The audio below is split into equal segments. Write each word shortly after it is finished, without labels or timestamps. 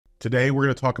Today, we're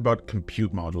going to talk about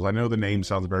compute modules. I know the name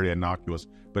sounds very innocuous,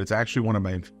 but it's actually one of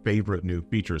my favorite new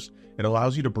features. It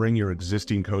allows you to bring your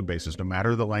existing code bases, no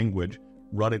matter the language,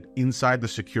 run it inside the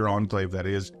secure enclave that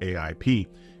is AIP.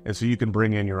 And so you can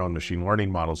bring in your own machine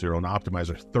learning models, your own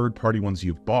optimizer, third-party ones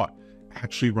you've bought,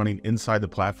 actually running inside the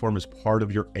platform as part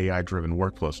of your AI-driven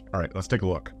workflows. All right, let's take a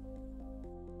look.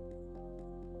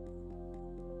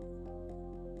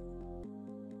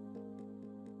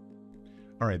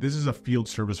 All right, this is a field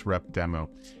service rep demo.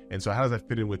 And so how does that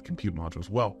fit in with compute modules?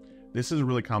 Well, this is a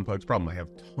really complex problem. I have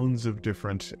tons of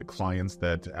different clients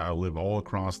that live all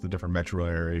across the different metro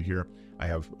area here. I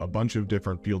have a bunch of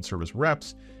different field service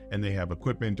reps, and they have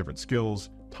equipment, different skills,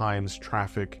 times,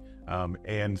 traffic,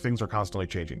 and things are constantly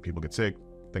changing. People get sick,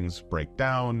 things break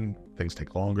down, things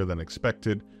take longer than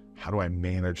expected. How do I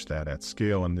manage that at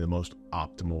scale in the most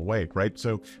optimal way, right?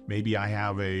 So maybe I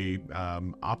have a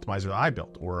optimizer that I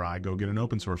built, or I go get an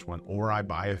open source one, or I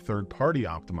buy a third-party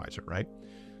optimizer, right?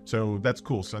 So that's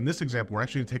cool. So in this example, we're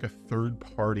actually going to take a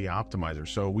third-party optimizer.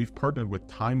 So we've partnered with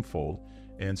Timefold,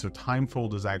 and so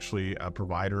Timefold is actually a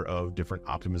provider of different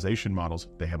optimization models.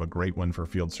 They have a great one for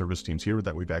field service teams here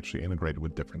that we've actually integrated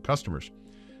with different customers.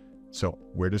 So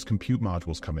where does compute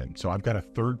modules come in? So I've got a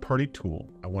third-party tool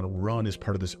I want to run as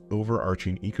part of this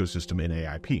overarching ecosystem in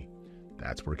AIP.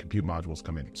 That's where compute modules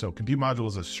come in. So compute module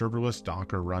is a serverless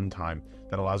Docker runtime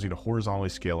that allows you to horizontally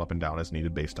scale up and down as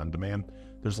needed based on demand.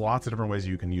 There's lots of different ways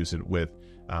you can use it with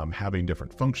having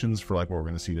different functions for like what we're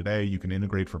going to see today. You can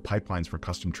integrate for pipelines for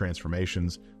custom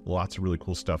transformations, lots of really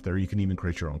cool stuff there. You can even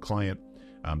create your own client.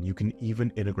 You can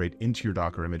even integrate into your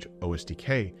Docker image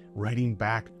OSDK, writing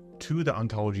back to the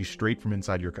ontology straight from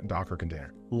inside your Docker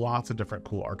container. Lots of different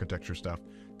cool architecture stuff.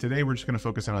 Today, we're just going to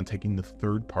focus on taking the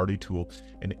third-party tool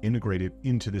and integrate it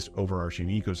into this overarching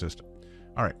ecosystem.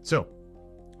 All right, so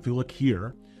if you look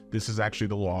here, this is actually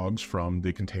the logs from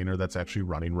the container that's actually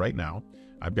running right now.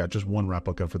 I've got just one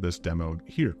replica for this demo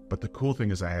here, but the cool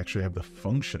thing is I actually have the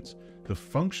functions. The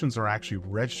functions are actually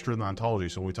registered in the ontology.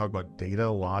 So when we talk about data,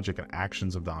 logic, and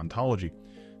actions of the ontology,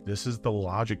 this is the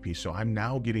logic piece. So I'm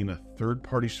now getting a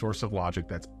third-party source of logic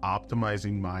that's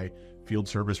optimizing my field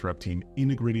service rep team,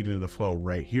 integrated into the flow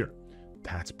right here.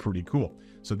 That's pretty cool.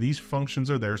 So these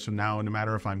functions are there. So now no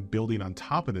matter if I'm building on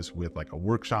top of this with like a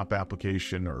workshop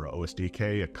application or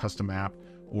OSDK, a custom app,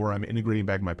 or I'm integrating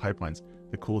back my pipelines,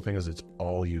 the cool thing is it's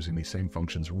all using these same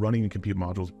functions, running in compute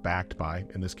modules backed by,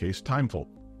 in this case, Timefold.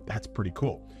 That's pretty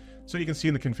cool. So you can see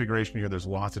in the configuration here, there's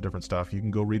lots of different stuff. You can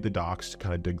go read the docs to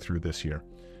kind of dig through this here.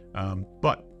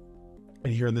 But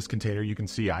here in this container, you can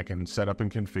see I can set up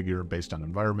and configure based on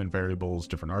environment variables,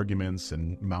 different arguments,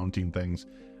 and mounting things.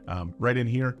 Right in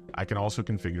here, I can also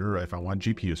configure if I want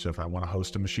GPUs. So if I want to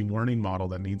host a machine learning model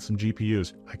that needs some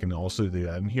GPUs, I can also do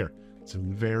that in here. It's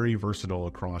very versatile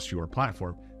across your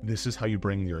platform. This is how you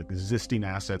bring your existing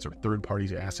assets or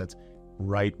third-party assets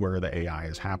right where the AI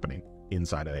is happening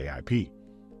inside of AIP.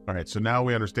 All right, so now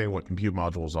we understand what compute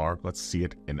modules are. Let's see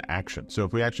it in action. So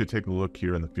if we actually take a look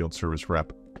here in the Field Service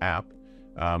Rep app,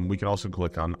 we can also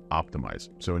click on Optimize.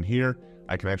 So in here,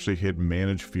 I can actually hit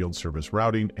Manage Field Service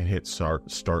Routing and hit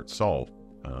Start Solve.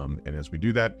 And as we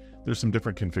do that, there's some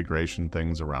different configuration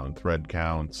things around thread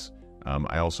counts.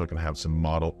 I also can have some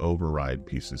model override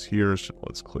pieces here. So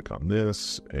let's click on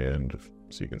this, and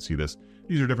so you can see this.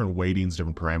 These are different weightings,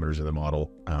 different parameters of the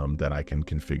model that I can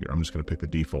configure. I'm just going to pick the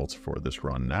defaults for this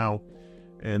run now.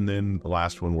 And then the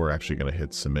last one, we're actually going to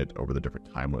hit submit over the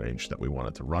different time range that we want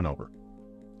it to run over.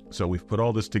 So we've put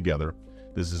all this together.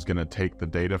 This is going to take the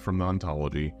data from the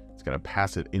ontology. It's going to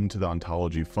pass it into the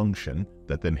ontology function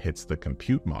that then hits the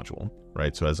compute module,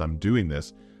 right? So as I'm doing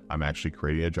this, I'm actually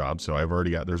creating a job. So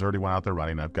there's already one out there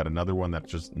running. I've got another one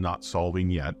that's just not solving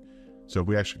yet. So if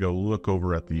we actually go look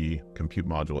over at the compute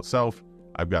module itself,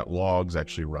 I've got logs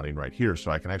actually running right here.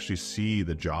 So I can actually see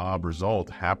the job result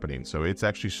happening. So it's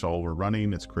actually solver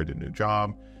running, it's created a new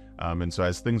job. And so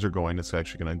as things are going, it's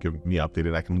actually going to give me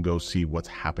updated. I can go see what's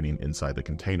happening inside the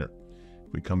container.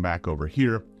 If we come back over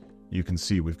here, you can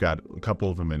see we've got a couple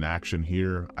of them in action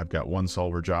here. I've got one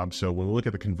solver job. So when we look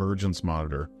at the convergence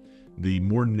monitor, the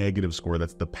more negative score,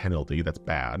 that's the penalty, that's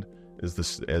bad. As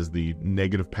the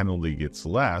negative penalty gets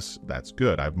less, that's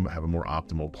good. I have a more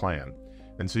optimal plan.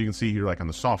 And so you can see here, like on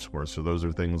the soft scores, so those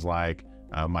are things like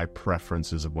my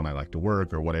preferences of when I like to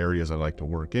work or what areas I like to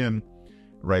work in,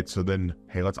 right? So then,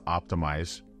 hey, let's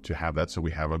optimize to have that so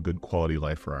we have a good quality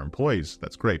life for our employees.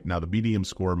 That's great. Now, the medium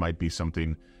score might be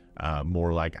something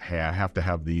more like, hey, I have to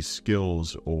have these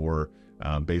skills, or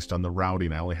based on the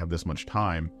routing, I only have this much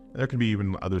time. There can be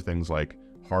even other things like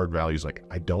hard values, like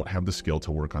I don't have the skill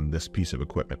to work on this piece of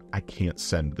equipment. I can't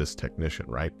send this technician,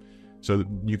 right? So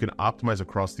you can optimize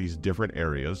across these different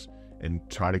areas and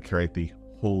try to create the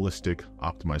holistic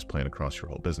optimized plan across your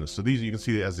whole business. So these, you can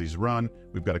see as these run,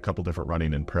 we've got a couple different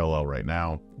running in parallel right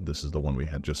now. This is the one we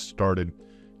had just started.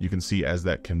 You can see as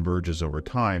that converges over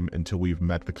time until we've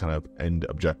met the kind of end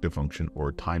objective function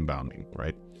or time bounding,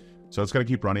 right? So it's going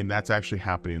to keep running. That's actually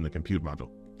happening in the compute module.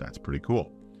 That's pretty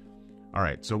cool. All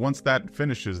right, so once that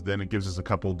finishes, then it gives us a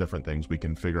couple different things. We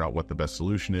can figure out what the best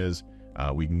solution is.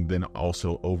 We can then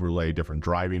also overlay different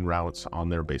driving routes on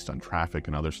there based on traffic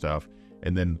and other stuff,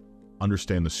 and then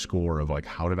understand the score of like,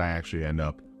 how did I actually end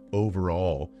up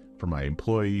overall for my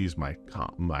employees, my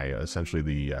essentially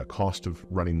the cost of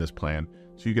running this plan.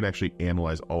 So you can actually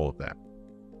analyze all of that.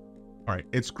 All right,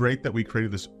 it's great that we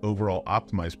created this overall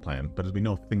optimized plan, but as we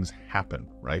know, things happen,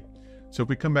 right? So if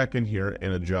we come back in here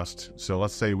and adjust, so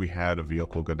let's say we had a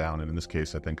vehicle go down, and in this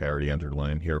case, I think I already entered one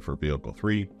in here for vehicle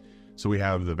 3. So we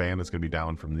have the van that's going to be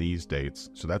down from these dates.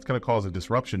 So that's going to cause a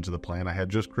disruption to the plan I had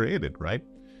just created, right?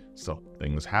 So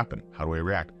things happen. How do I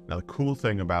react? Now, the cool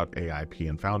thing about AIP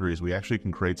and Foundry is we actually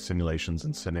can create simulations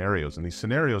and scenarios. And these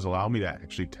scenarios allow me to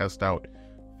actually test out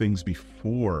things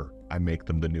before I make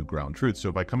them the new ground truth. So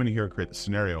if I come in here and create the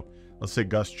scenario, let's say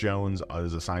Gus Jones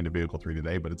is assigned to vehicle 3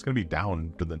 today, but it's going to be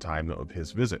down to the time of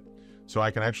his visit. So I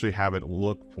can actually have it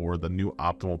look for the new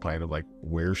optimal plan of like,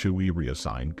 where should we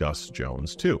reassign Gus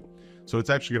Jones to? So it's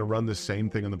actually going to run the same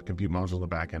thing on the compute module in the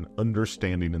back end,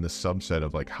 understanding in the subset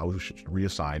of like how we should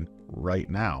reassign right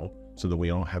now so that we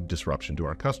don't have disruption to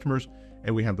our customers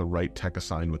and we have the right tech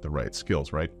assigned with the right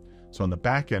skills, right? So on the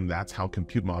back end, that's how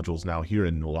compute modules now here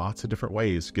in lots of different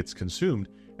ways gets consumed.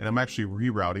 And I'm actually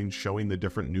rerouting, showing the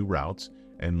different new routes.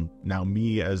 And now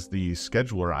me as the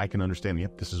scheduler, I can understand,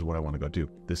 yep, this is what I want to go do.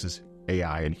 This is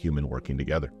AI and human working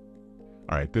together.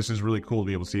 All right, this is really cool to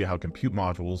be able to see how compute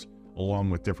modules along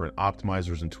with different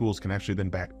optimizers and tools can actually then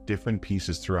back different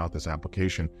pieces throughout this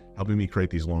application, helping me create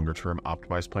these longer term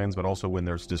optimized plans, but also when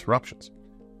there's disruptions.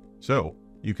 So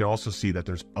you can also see that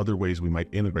there's other ways we might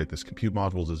integrate this. Compute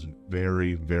modules is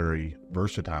very, very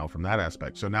versatile from that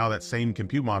aspect. So now that same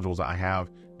compute modules, I have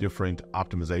different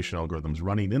optimization algorithms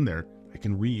running in there. I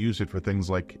can reuse it for things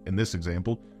like, in this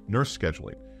example, nurse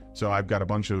scheduling. So I've got a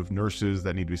bunch of nurses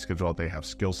that need to be scheduled. They have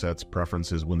skill sets,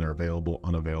 preferences, when they're available,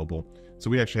 unavailable. So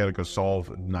we actually had to go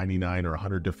solve 99 or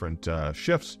 100 different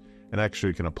shifts, and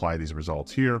actually can apply these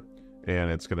results here.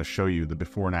 And it's going to show you the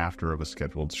before and after of a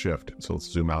scheduled shift. So let's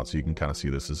zoom out so you can kind of see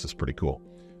this. This is pretty cool.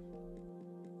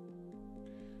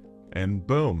 And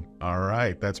boom. All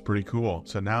right. That's pretty cool.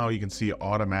 So now you can see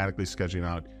automatically scheduling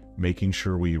out, making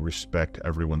sure we respect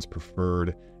everyone's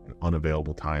preferred and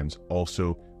unavailable times.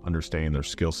 Also understanding their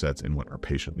skill sets and what our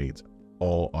patient needs,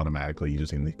 all automatically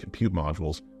using the compute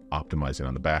modules, optimizing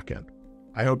on the back end.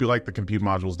 I hope you liked the compute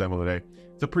modules demo today.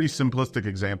 It's a pretty simplistic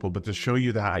example, but to show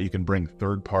you how you can bring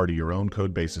third-party, your own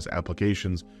code bases,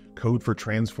 applications, code for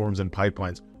transforms and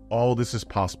pipelines, all this is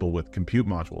possible with compute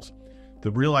modules.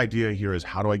 The real idea here is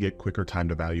how do I get quicker time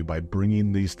to value by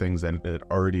bringing these things that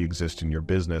already exist in your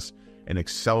business and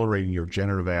accelerating your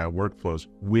generative AI workflows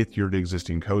with your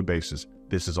existing code bases.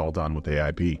 This is all done with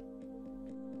AIP.